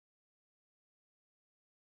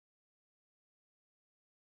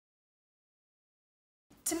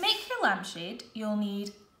To make your lampshade, you'll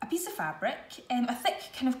need a piece of fabric, a thick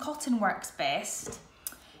kind of cotton works best.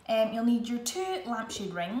 You'll need your 2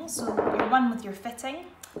 lampshade rings, so your one with your fitting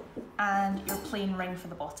and your plain ring for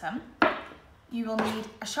the bottom. You will need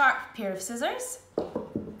a sharp pair of scissors,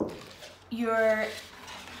 your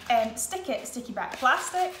sticky back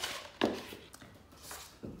plastic,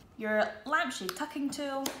 your lampshade tucking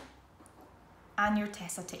tool, and your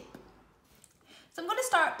Tessa tape. So I'm going to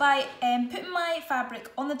start by putting my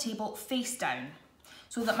fabric on the table face down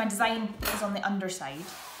so that my design is on the underside.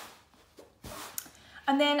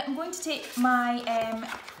 And then I'm going to take my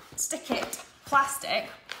stick it plastic.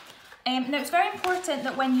 Now it's very important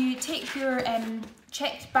that when you take your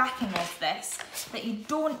checked backing off this, that you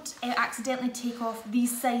don't accidentally take off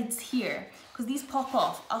these sides here, because these pop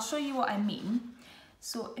off. I'll show you what I mean.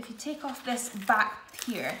 So if you take off this back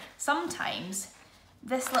here, sometimes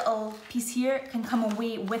this little piece here can come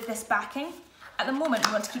away with this backing. At the moment,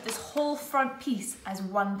 we want to keep this whole front piece as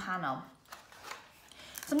one panel.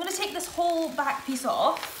 So I'm going to take this whole back piece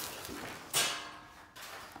off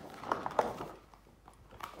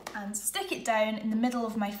and stick it down in the middle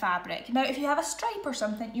of my fabric. Now, if you have a stripe or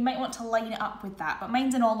something, you might want to line it up with that, but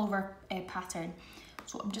mine's an all over pattern.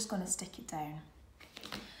 So I'm just going to stick it down.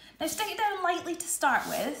 Now stick it down lightly to start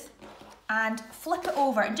with and flip it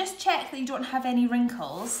over and just check that you don't have any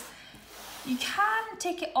wrinkles. You can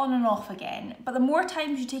take it on and off again, but the more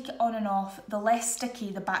times you take it on and off, the less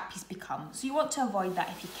sticky the back piece becomes. So you want to avoid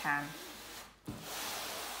that if you can.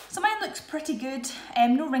 So mine looks pretty good,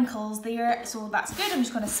 no wrinkles there, so that's good. I'm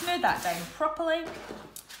just going to smooth that down properly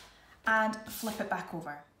and flip it back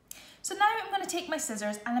over. So now I'm going to take my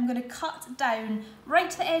scissors and I'm going to cut down right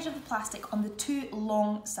to the edge of the plastic on the 2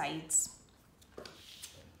 long sides.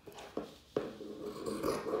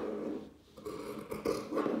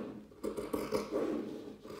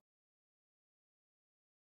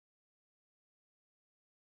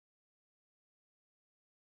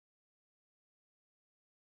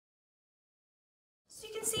 So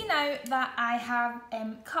you can see now that I have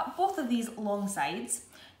cut both of these long sides.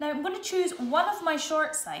 Now I'm going to choose one of my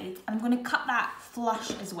short sides and I'm going to cut that flush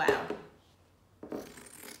as well.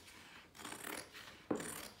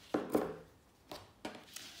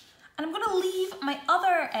 And I'm going to leave my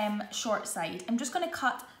other short side. I'm just going to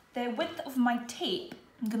cut the width of my tape.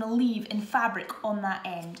 I'm going to leave in fabric on that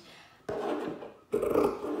end.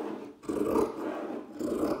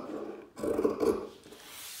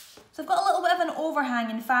 So I've got a little bit of an overhang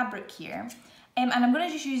in fabric here, and I'm going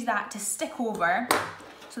to just use that to stick over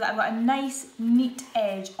so that I've got a nice neat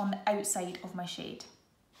edge on the outside of my shade.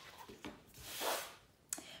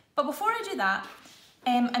 But before I do that,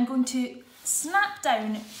 I'm going to snap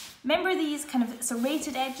down, remember these kind of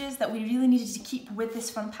serrated edges that we really needed to keep with this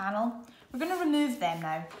front panel? We're going to remove them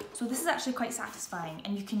now. So this is actually quite satisfying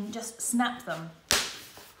and you can just snap them.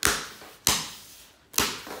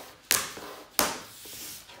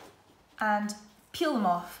 And peel them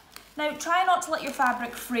off. Now try not to let your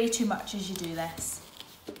fabric fray too much as you do this.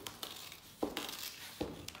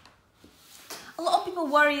 A lot of people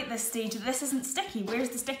worry at this stage that this isn't sticky. Where's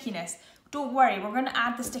the stickiness? Don't worry, we're going to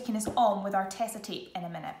add the stickiness on with our Tessa tape in a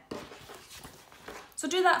minute. So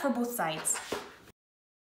do that for both sides.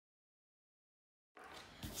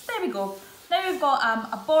 So there we go. Now we've got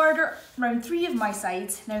a border around 3 of my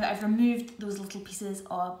sides now that I've removed those little pieces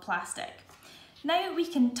of plastic. Now we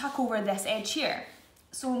can tuck over this edge here.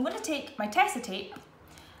 So I'm going to take my Tessa tape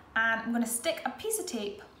and I'm going to stick a piece of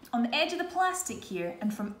tape on the edge of the plastic here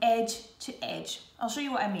and from edge to edge. I'll show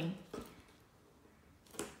you what I mean.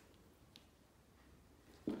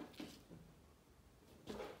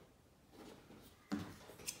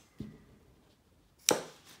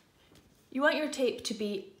 You want your tape to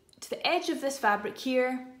be to the edge of this fabric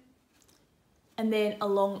here and then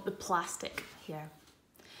along the plastic here.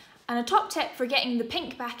 And a top tip for getting the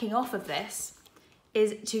pink backing off of this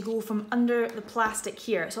is to go from under the plastic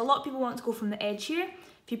here. So a lot of people want to go from the edge here.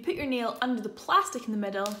 If you put your nail under the plastic in the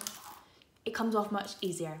middle, it comes off much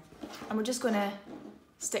easier. And we're just going to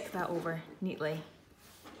stick that over neatly.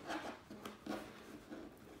 And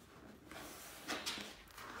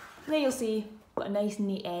then you'll see got a nice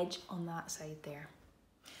neat edge on that side there.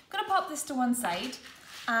 I'm going to pop this to one side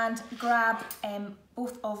and grab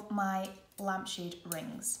both of my lampshade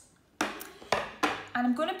rings. And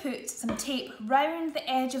I'm going to put some tape round the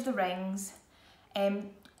edge of the rings.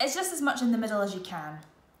 It's just as much in the middle as you can.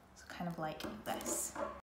 So kind of like this.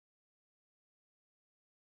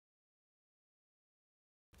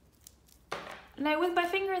 Now with my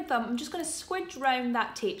finger and thumb, I'm just going to squidge round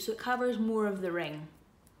that tape so it covers more of the ring.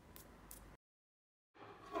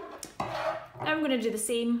 Now I'm going to do the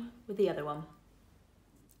same with the other one.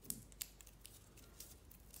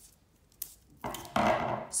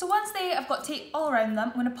 So once I've got tape all around them,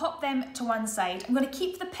 I'm going to pop them to one side. I'm going to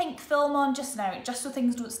keep the pink film on just now, just so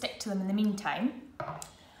things don't stick to them in the meantime.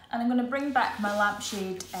 And I'm going to bring back my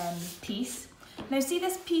lampshade piece. Now see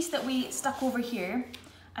this piece that we stuck over here?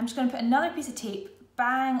 I'm just going to put another piece of tape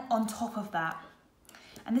bang on top of that.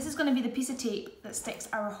 And this is going to be the piece of tape that sticks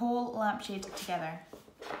our whole lampshade together.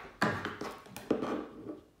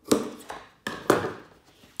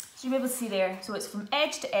 So you'll be able to see there, so it's from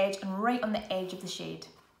edge to edge and right on the edge of the shade.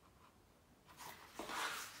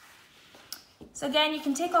 So again, you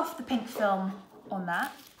can take off the pink film on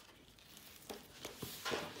that.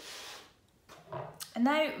 And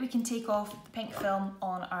now we can take off the pink film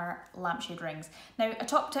on our lampshade rings. Now a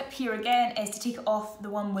top tip here again is to take off the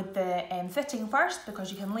one with the fitting first,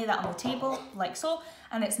 because you can lay that on the table like so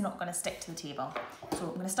and it's not going to stick to the table. So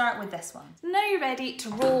I'm going to start with this one. Now you're ready to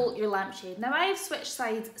roll your lampshade. Now I've switched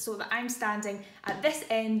sides so that I'm standing at this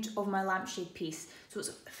end of my lampshade piece, so it's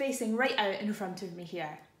facing right out in front of me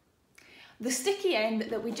here. The sticky end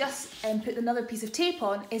that we just put another piece of tape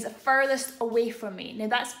on is furthest away from me. Now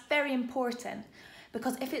that's very important,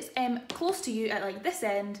 because if it's close to you at like this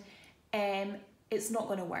end, it's not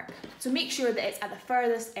going to work. So make sure that it's at the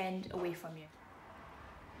furthest end away from you.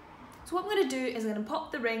 So what I'm going to do is I'm going to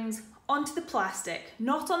pop the rings onto the plastic,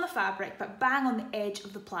 not on the fabric, but bang on the edge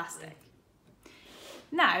of the plastic.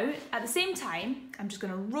 Now, at the same time, I'm just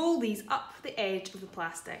going to roll these up the edge of the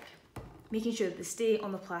plastic, making sure that they stay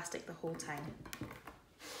on the plastic the whole time.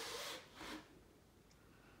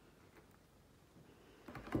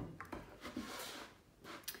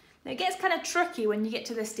 Now it gets kind of tricky when you get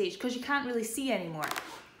to this stage because you can't really see anymore.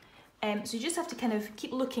 So you just have to kind of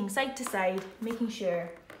keep looking side to side, making sure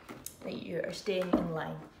that you are staying in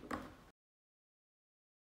line.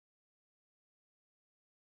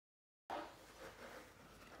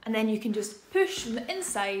 And then you can just push from the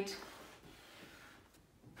inside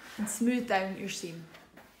and smooth down your seam.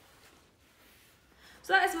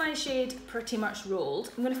 So that is my shade pretty much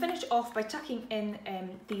rolled. I'm going to finish off by tucking in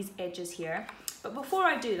these edges here. But before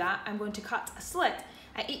I do that, I'm going to cut a slit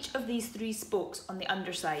at each of these 3 spokes on the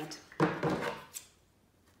underside.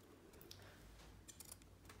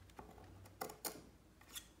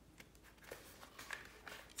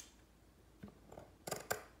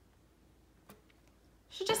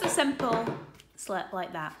 So just a simple slit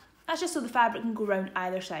like that. That's just so the fabric can go around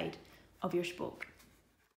either side of your spoke.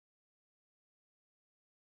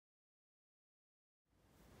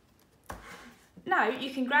 Now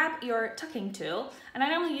you can grab your tucking tool, and I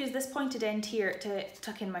normally use this pointed end here to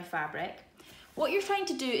tuck in my fabric. What you're trying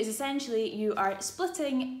to do is essentially you are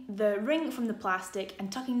splitting the ring from the plastic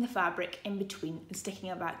and tucking the fabric in between and sticking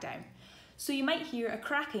it back down. So you might hear a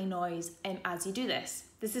cracking noise as you do this.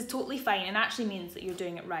 This is totally fine and actually means that you're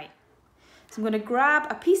doing it right. So I'm going to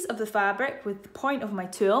grab a piece of the fabric with the point of my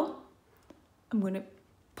tool. I'm going to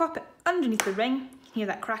pop it underneath the ring, hear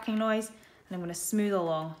that cracking noise, and I'm going to smooth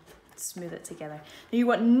along. Smooth it together. Now you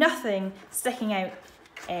want nothing sticking out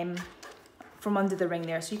from under the ring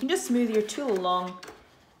there, so you can just smooth your tool along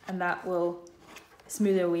and that will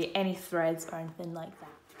smooth away any threads or anything like that.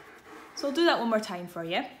 So I'll do that one more time for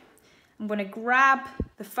you. I'm going to grab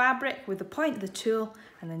the fabric with the point of the tool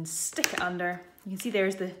and then stick it under. You can see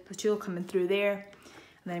there's the tool coming through there,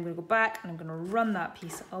 and then I'm going to go back and I'm going to run that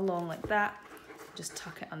piece along like that, just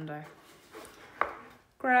tuck it under.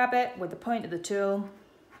 Grab it with the point of the tool,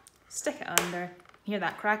 stick it under, hear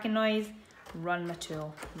that cracking noise, run my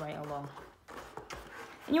tool right along.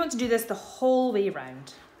 And you want to do this the whole way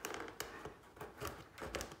around.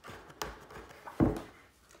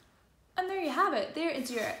 And there you have it. There is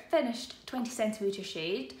your finished 20cm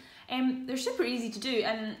shade. They're super easy to do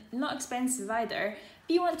and not expensive either.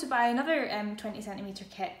 If you want to buy another 20cm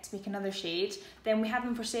kit to make another shade, then we have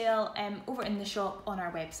them for sale over in the shop on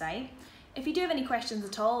our website. If you do have any questions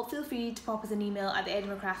at all, feel free to pop us an email at the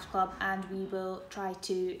Edinburgh Crafts Club and we will try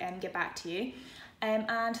to get back to you.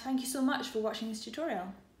 And thank you so much for watching this tutorial.